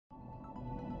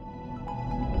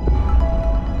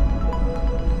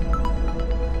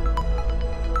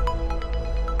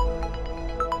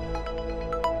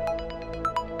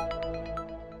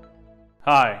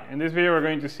Hi, in this video we're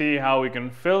going to see how we can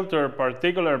filter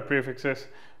particular prefixes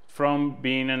from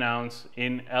being announced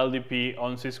in LDP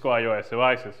on Cisco iOS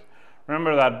devices.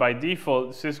 Remember that by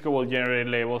default, Cisco will generate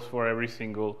labels for every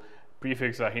single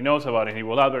prefix that he knows about, and he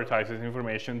will advertise this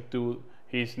information to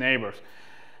his neighbors.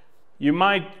 You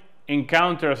might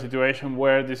encounter a situation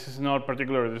where this is not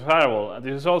particularly desirable.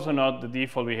 This is also not the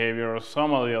default behavior of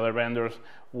some of the other vendors,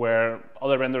 where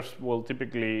other vendors will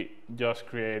typically just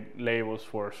create labels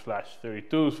for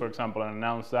 /32s, for example, and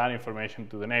announce that information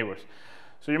to the neighbors.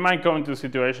 So you might come into a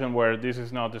situation where this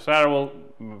is not desirable.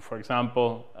 For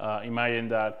example, imagine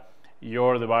that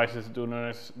your devices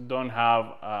don't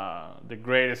have the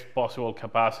greatest possible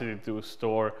capacity to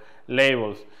store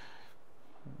labels.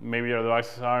 Maybe your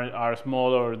devices are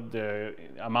small, or the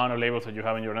amount of labels that you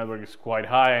have in your network is quite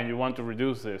high, and you want to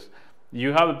reduce this.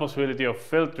 You have the possibility of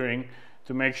filtering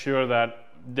to make sure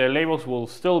that the labels will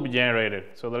still be generated.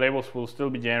 So the labels will still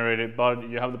be generated, but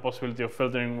you have the possibility of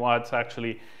filtering what's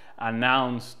actually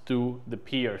announced to the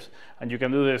peers. And you can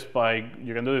do this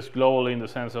globally, in the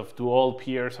sense of to all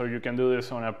peers, or you can do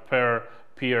this on a per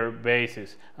peer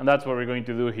basis. And that's what we're going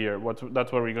to do here.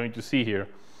 That's what we're going to see here.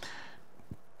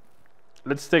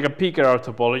 Let's take a peek at our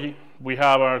topology. We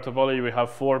have our topology, we have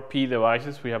 4 P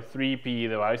devices, we have 3 PE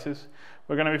devices.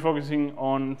 We're going to be focusing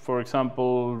on, for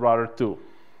example, router 2.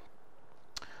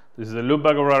 This is the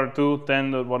loopback of router 2,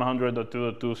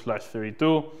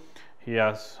 10.100.2.2/32. He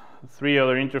has 3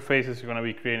 other interfaces. You're going to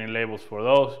be creating labels for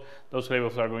those. Those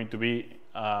labels are going to be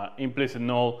implicit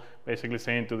null, basically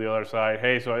saying to the other side,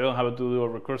 hey, so I don't have to do a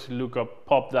recursive lookup,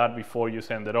 pop that before you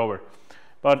send it over.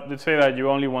 But let's say that you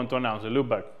only want to announce a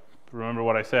loopback. Remember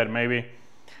what I said, maybe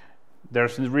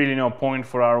there's really no point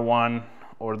for R1,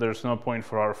 or there's no point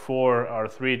for R4,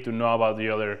 R3 to know about the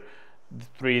other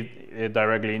 3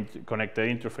 directly connected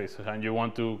interfaces, and you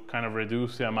want to kind of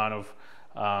reduce the amount of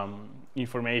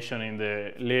information in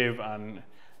the lib and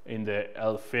in the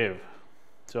lfib.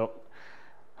 So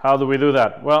how do we do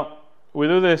that? Well, we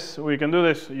can do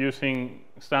this using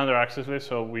standard access lists,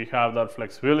 so we have that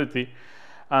flexibility,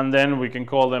 and then we can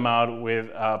call them out with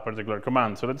a particular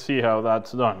command. So let's see how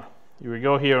that's done. We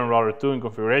go here on router 2 in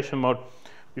configuration mode.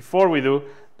 Before we do,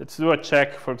 let's do a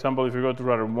check. For example, if we go to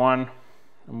router 1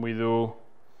 and we go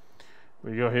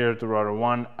here to router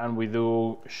 1 and we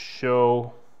do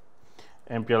show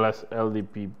Mpls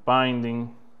LDP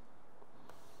binding.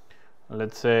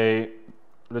 Let's do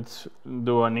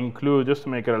an include, just to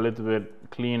make it a little bit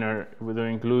cleaner. We do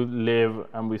include lib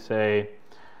and we say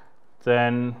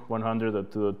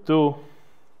 10.100.2.2.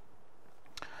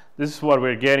 This is what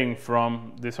we're getting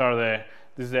from, this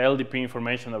is the LDP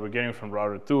information that we're getting from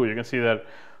router 2. You can see that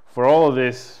for all of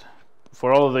these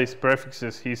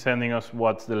prefixes, he's sending us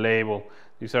what's the label.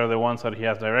 These are the ones that he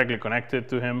has directly connected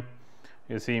to him.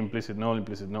 You see implicit null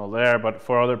there, but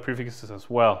for other prefixes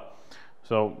as well.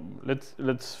 So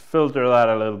let's filter that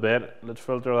a little bit. Let's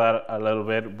filter that a little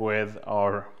bit with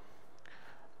our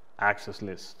access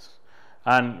lists.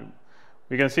 And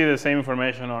we can see the same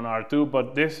information on R2,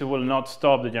 but this will not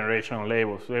stop the generation of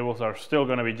labels. Labels are still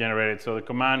going to be generated. So the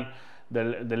command,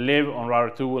 the lib on router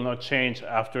 2 will not change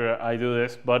after I do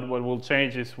this, but what will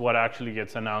change is what actually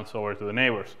gets announced over to the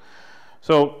neighbors.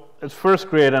 So let's first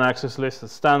create an access list. The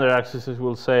standard access list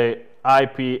will say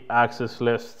IP access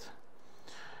list,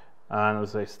 and we'll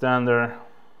say standard,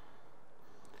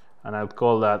 and I'll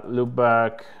call that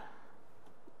loopback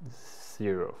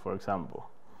 0, for example.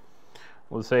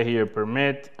 We'll say here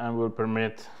permit, and we'll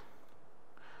permit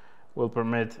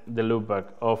the loopback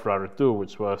of router 2,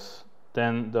 which was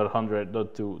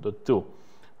 10.100.2.2. So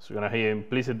we're going to hit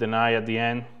implicit deny at the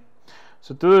end.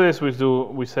 So to do this, we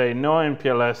say no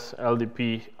Mpls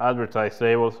LDP advertise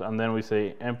labels, and then we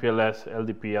say Mpls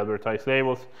LDP advertise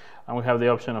labels, and we have the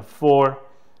option of 4.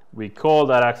 We call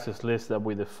that access list that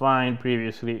we defined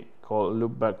previously, called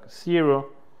loopback 0.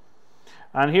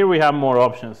 And here we have more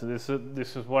options. This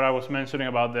is what I was mentioning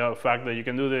about the fact that you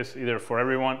can do this either for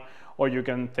everyone, or you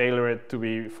can tailor it to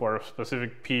be for a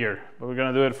specific peer. But we're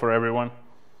going to do it for everyone.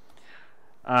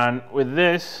 And with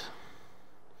this,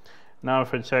 now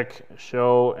if I check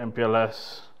show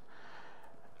Mpls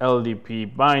LDP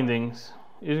bindings,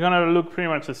 it's going to look pretty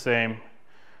much the same.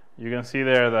 You can see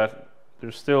there that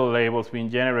there's still labels being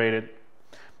generated.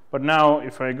 But now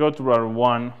if I go to router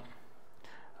 1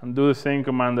 and do the same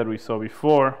command that we saw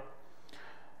before,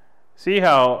 see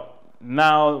how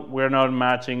now we're not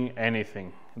matching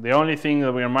anything. The only thing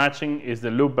that we're matching is the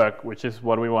loopback, which is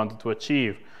what we wanted to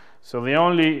achieve. So the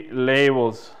only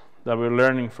labels that we're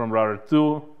learning from router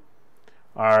 2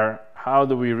 are how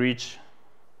do we reach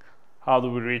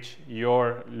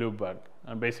your loopback,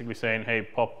 and basically saying, hey,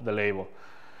 pop the label.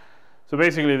 So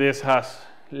basically this has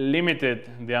limited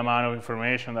the amount of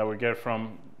information that we get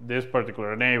from this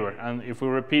particular neighbor. And if we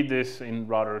repeat this in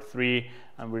router 3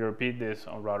 and we repeat this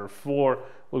on router 4,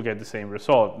 we'll get the same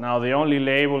result. Now the only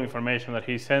label information that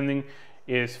he's sending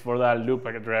is for that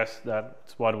loopback address.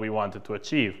 That's what we wanted to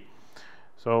achieve.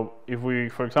 So if we,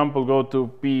 for example, go to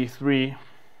P3,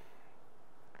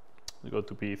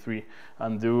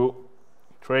 and do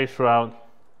trace route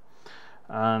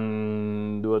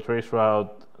and do a trace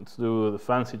route. Let's do the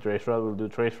fancy trace route. We'll do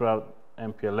trace route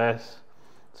Mpls,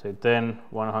 say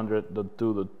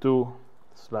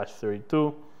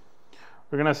 10.100.2.2/32.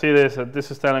 We're gonna see this, that this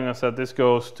is telling us that this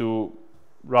goes to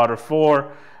router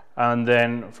 4, and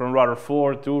then from router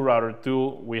 4 to router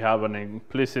 2 we have an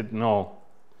implicit null.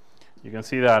 You can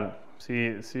see that, see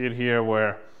it here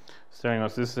where it's telling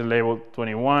us this is label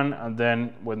 21, and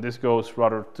then when this goes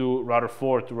router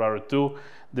 4 to router 2,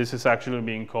 this is actually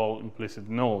being called implicit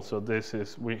null. So this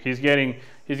is, he's getting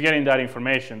that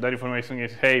information. That information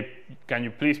is, hey, can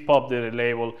you please pop the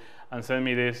label and send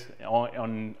me this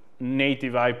on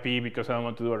native IP, because I don't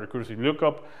want to do a recursive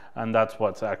lookup, and that's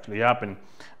what's actually happening.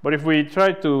 But if we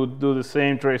try to do the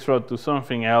same trace route to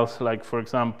something else, like for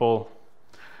example,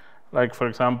 the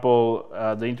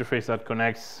interface that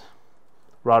connects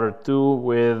router 2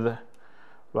 with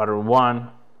router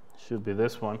 1, should be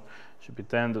this one, should be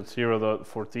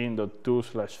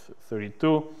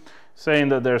 10.0.14.2/32, saying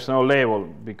that there's no label,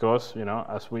 because, you know,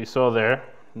 as we saw there,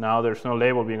 now there's no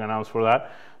label being announced for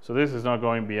that, so this is not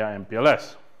going via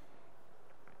MPLS.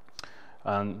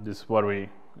 And this is what we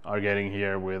are getting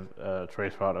here with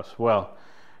trace route as well.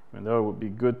 Even though it would be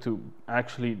good to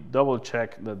actually double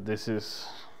check that this is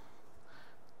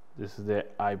the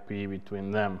IP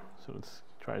between them. So let's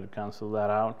try to cancel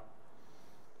that out.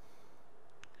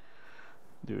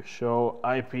 Do show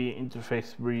IP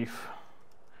interface brief.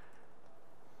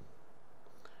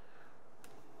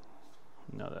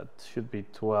 No, that should be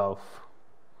 12.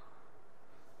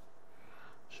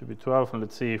 Should be 12, and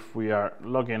let's see if we are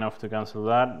lucky enough to cancel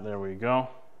that. There we go.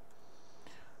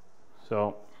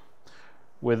 So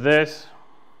with this,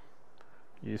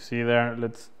 you see there,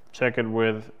 let's check it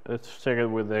with the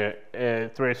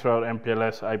traceroute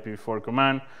MPLS IPv4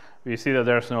 command. We see that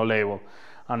there's no label,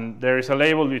 and there is a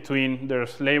label between,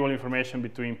 there's label information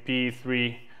between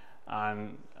P3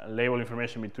 and label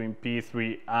information between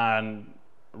P3 and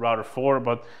router 4,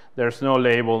 but there's no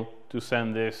label to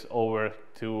send this over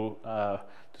to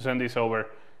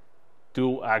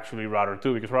actually router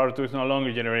 2, because router 2 is no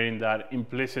longer generating that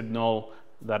implicit null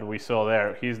that we saw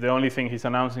there. The only thing he's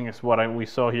announcing is what we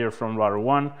saw here from router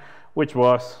 1, which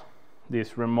was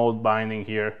this remote binding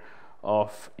here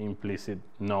of implicit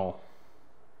null.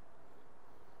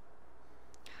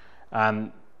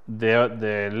 And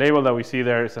the label that we see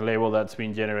there is a label that's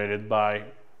been generated by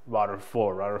router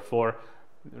 4. Router 4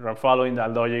 are following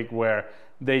that logic where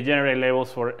they generate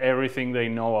labels for everything they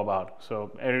know about.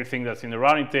 So everything that's in the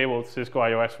routing table, Cisco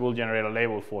IOS will generate a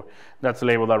label for. That's the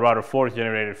label that router 4 is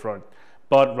generated for.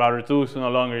 But router 2 is no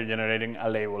longer generating a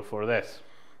label for this.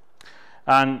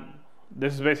 And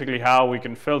this is basically how we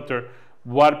can filter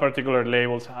what particular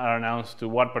labels are announced to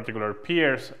what particular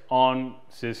peers on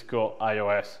Cisco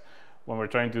IOS when we're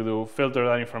trying to filter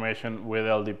that information with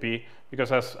LDP.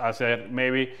 Because as I said,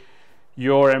 maybe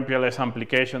your MPLS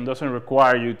application doesn't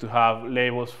require you to have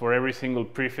labels for every single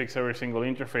prefix, every single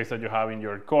interface that you have in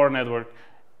your core network.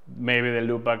 Maybe the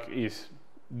loopback is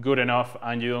good enough,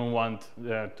 and you don't want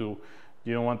to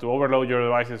overload your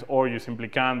devices, or you simply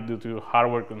can't due to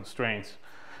hardware constraints.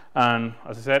 And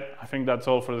as I said, I think that's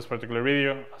all for this particular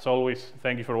video. As always,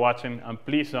 thank you for watching, and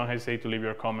please don't hesitate to leave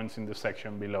your comments in the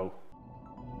section below.